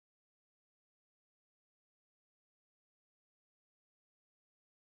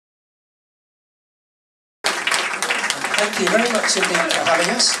Thank you very much indeed for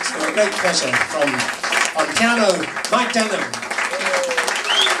having us. It's been a great pleasure. On piano, Mike Denham.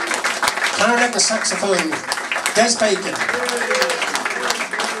 Clarinet and saxophone, Des Bacon.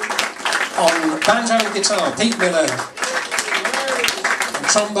 On banjo and guitar, Pete Miller. On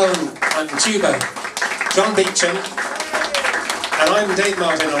trombone and tuba, John Beecham. And I'm Dave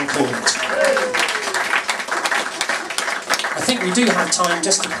Martin on chords. I think we do have time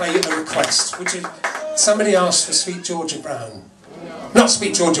just to play a request. Would you? Somebody asked for Sweet Georgia Brown. Not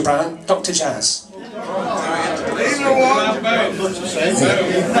Sweet Georgia Brown, Dr. Jazz. No,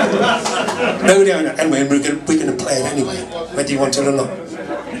 anyway, we're going to play it anyway, whether you want it or not.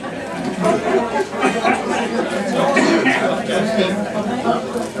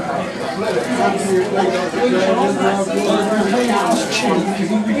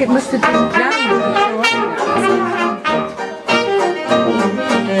 It must have been jammed.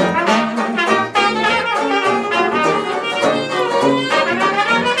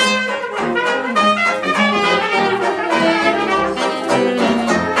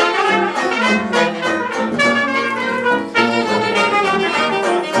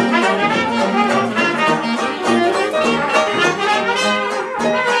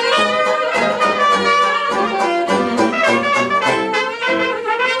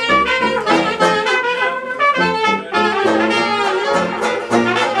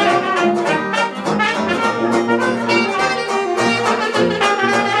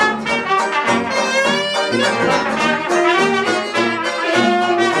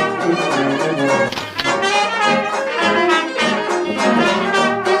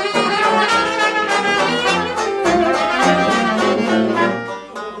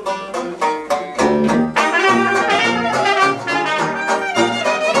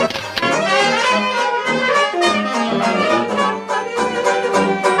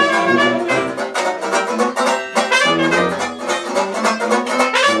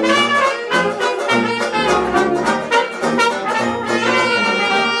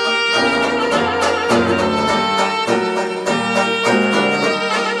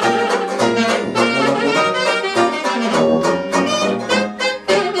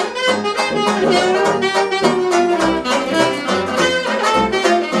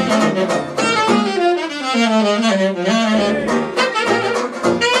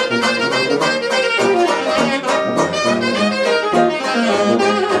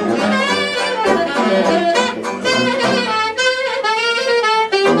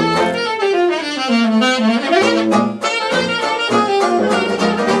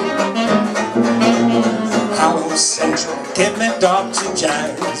 Give me Dr.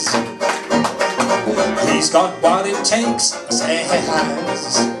 Jazz. He's got what it takes, I say he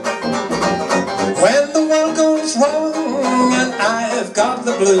has. When the world goes wrong and I've got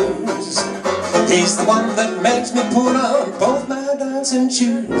the blues, he's the one that makes me put on both my dancing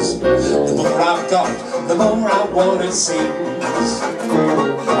shoes. The more I've got, the more I want it seems.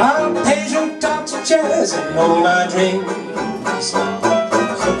 I'll page you Dr. Jazz in all my dreams.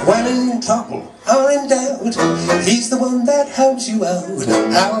 When in trouble or in doubt, he's the one that helps you out.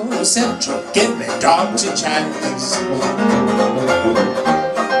 Hello Central, give me Dr. Jazz.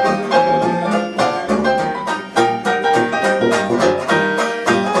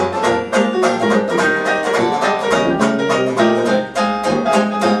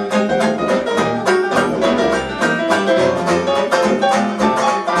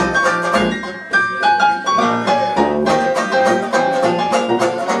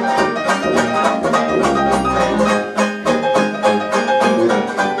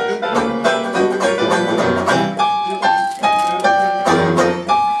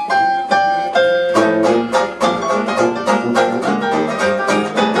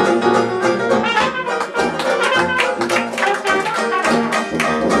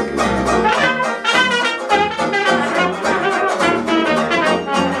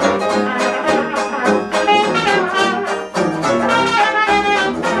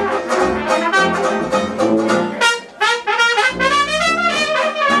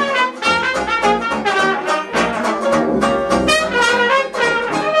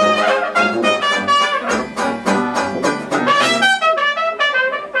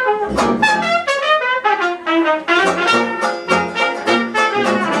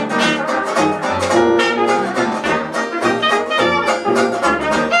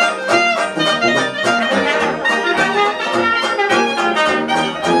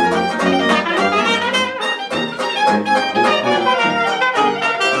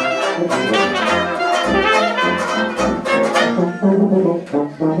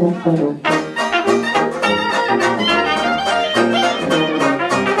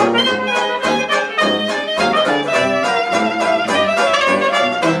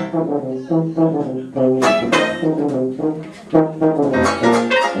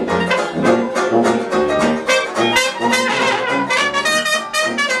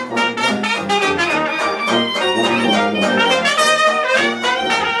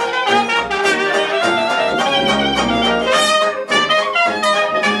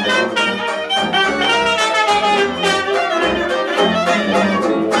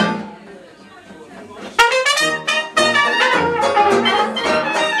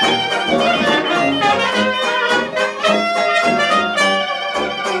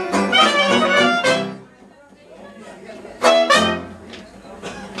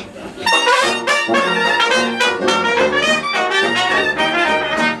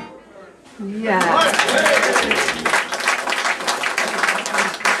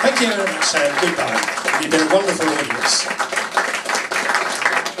 you very much and goodbye. You've been a wonderful audience.